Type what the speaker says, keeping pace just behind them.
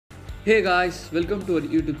Hey guys, welcome to our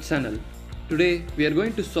YouTube channel. Today we are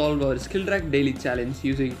going to solve our Skillrack daily challenge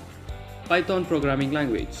using Python programming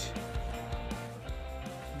language.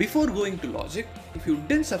 Before going to logic, if you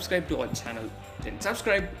didn't subscribe to our channel, then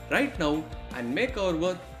subscribe right now and make our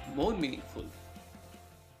work more meaningful.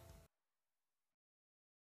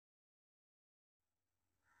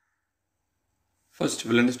 First,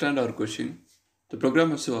 we'll understand our question. The program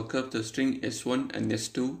has to accept the string s1 and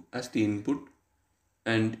s2 as the input,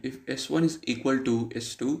 and if s1 is equal to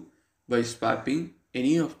s2 by swapping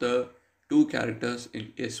any of the two characters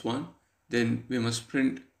in s1, then we must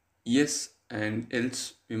print yes, and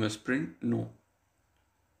else we must print no.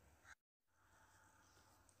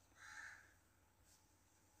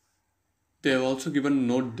 They have also given a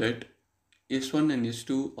note that s1 and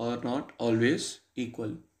s2 are not always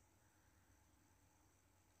equal.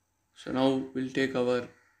 So now we'll take our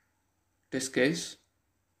test case.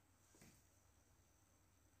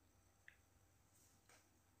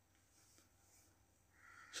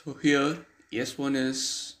 So here S1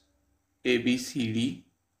 is A, B, C, D,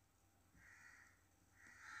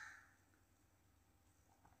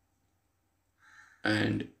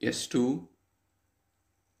 and S2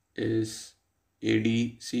 is A,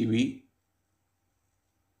 D, C, B.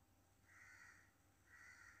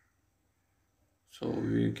 So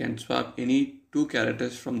we can swap any two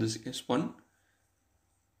characters from this S1.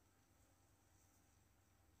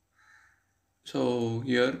 So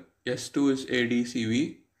here S2 is A, D, C,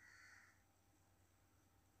 B.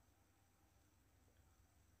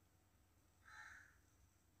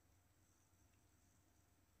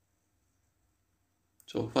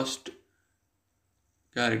 So first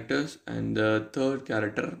characters and the third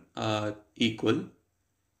character are equal.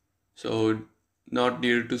 So not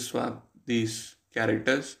needed to swap these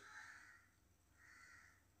characters.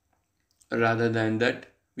 Rather than that,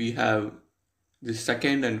 we have the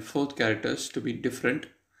second and fourth characters to be different.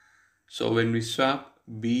 So when we swap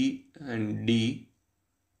B and D,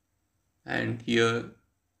 and here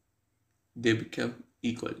they become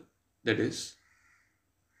equal. That is,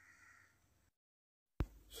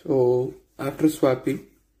 so after swapping,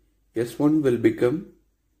 S1 will become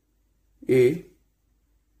A.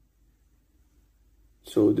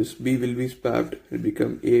 So this B will be swapped, will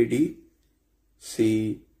become AD,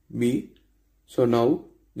 CB. So now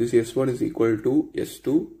this S1 is equal to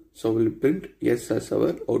S2. So we'll print S as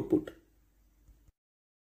our output.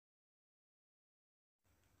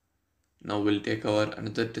 Now we'll take our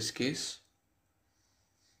another test case.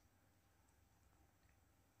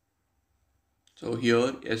 So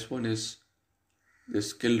here S1 is the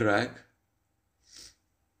Skillrack,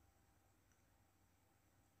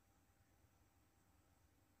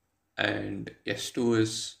 and S2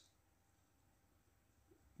 is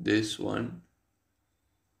this one.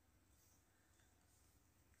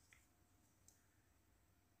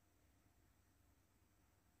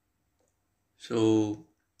 So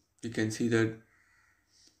you can see that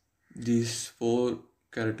these four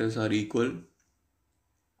characters are equal,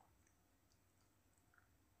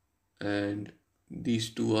 and these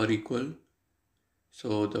two are equal.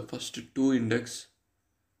 So the first two index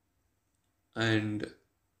and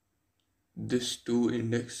this two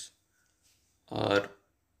index are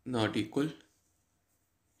not equal.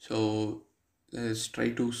 So let's try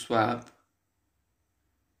to swap.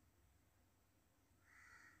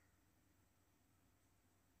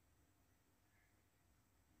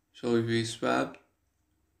 So if we swap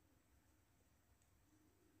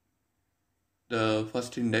the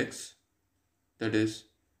first index, that is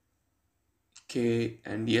K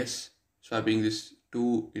and S, swapping this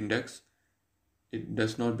two index, it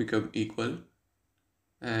does not become equal.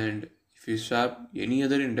 And if you swap any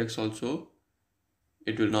other index also,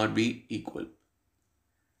 it will not be equal.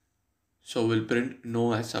 So we'll print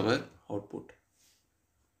no as our output.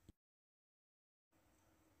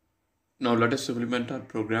 Now let us implement our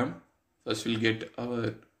program. First we'll get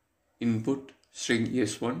our input string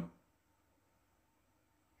S1.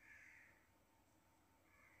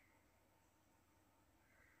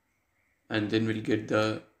 And then we'll get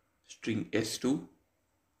the string S2.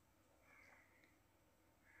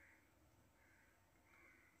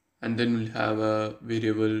 And then we'll have a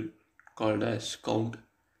variable called as count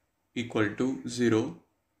equal to 0.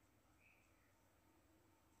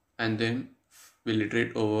 And then we'll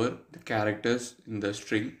iterate over the characters in the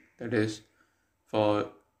string, that is for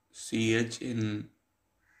ch in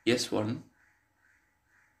S1.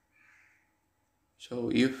 So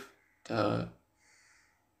if the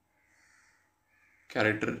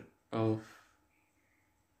character of,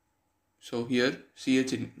 so here ch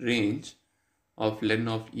in range of len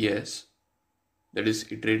of s, that is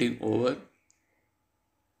iterating over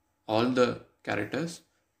all the characters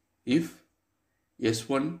if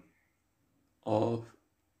S1 of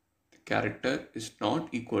the character is not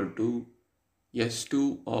equal to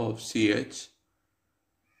S2 of CH,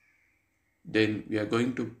 then we are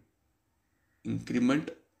going to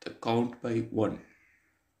increment the count by 1,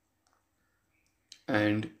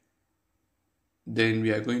 and then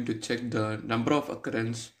we are going to check the number of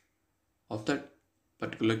occurrence of that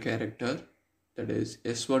particular character, that is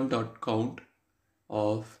S1.count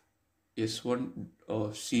of S1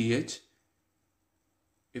 of CH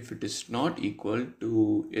if it is not equal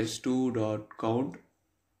to S2.count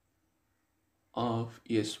of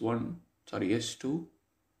S2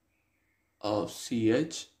 of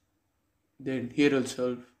CH, then here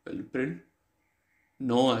itself will print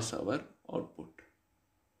no as our output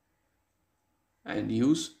and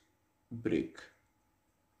use break.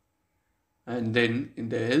 And then in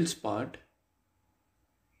the else part,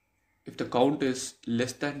 if the count is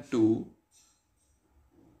less than 2,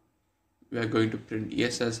 we are going to print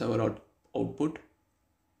yes as our output.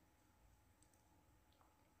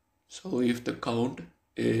 So if the count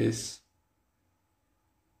is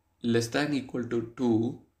less than equal to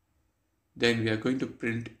 2, then we are going to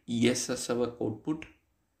print yes as our output,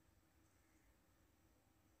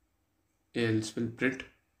 else will print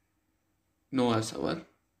no as our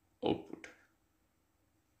output.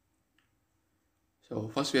 So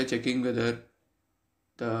first we are checking whether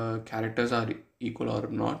the characters are equal or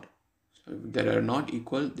not. So if they are not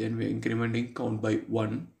equal, then we are incrementing count by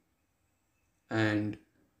 1, and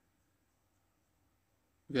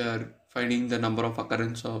we are finding the number of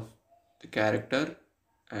occurrence of the character,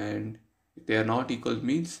 and if they are not equal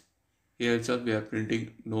means here itself we are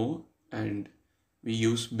printing no and we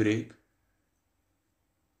use break.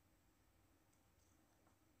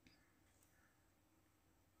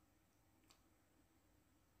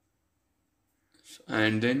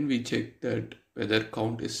 And then we check that whether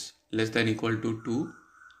count is less than equal to 2.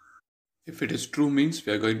 If it is true means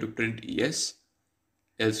we are going to print yes,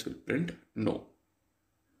 else will print no.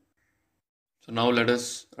 So now let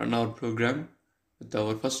us run our program with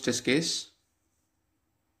our first test case.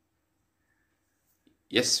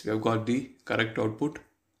 Yes, we have got the correct output.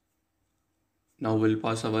 Now we'll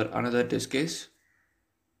pass our another test case.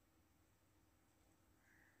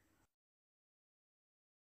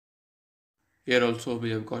 Here also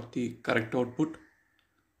we have got the correct output.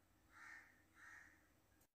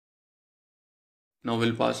 Now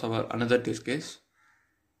we'll pass our another test case.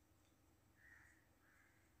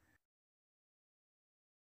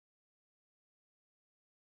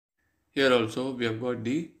 Here also we have got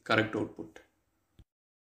the correct output.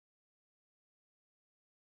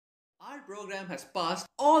 Our program has passed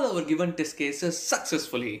all our given test cases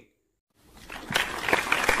successfully.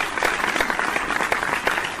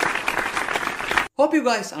 Hope you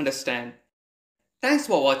guys understand. Thanks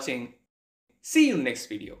for watching. See you next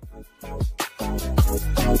video.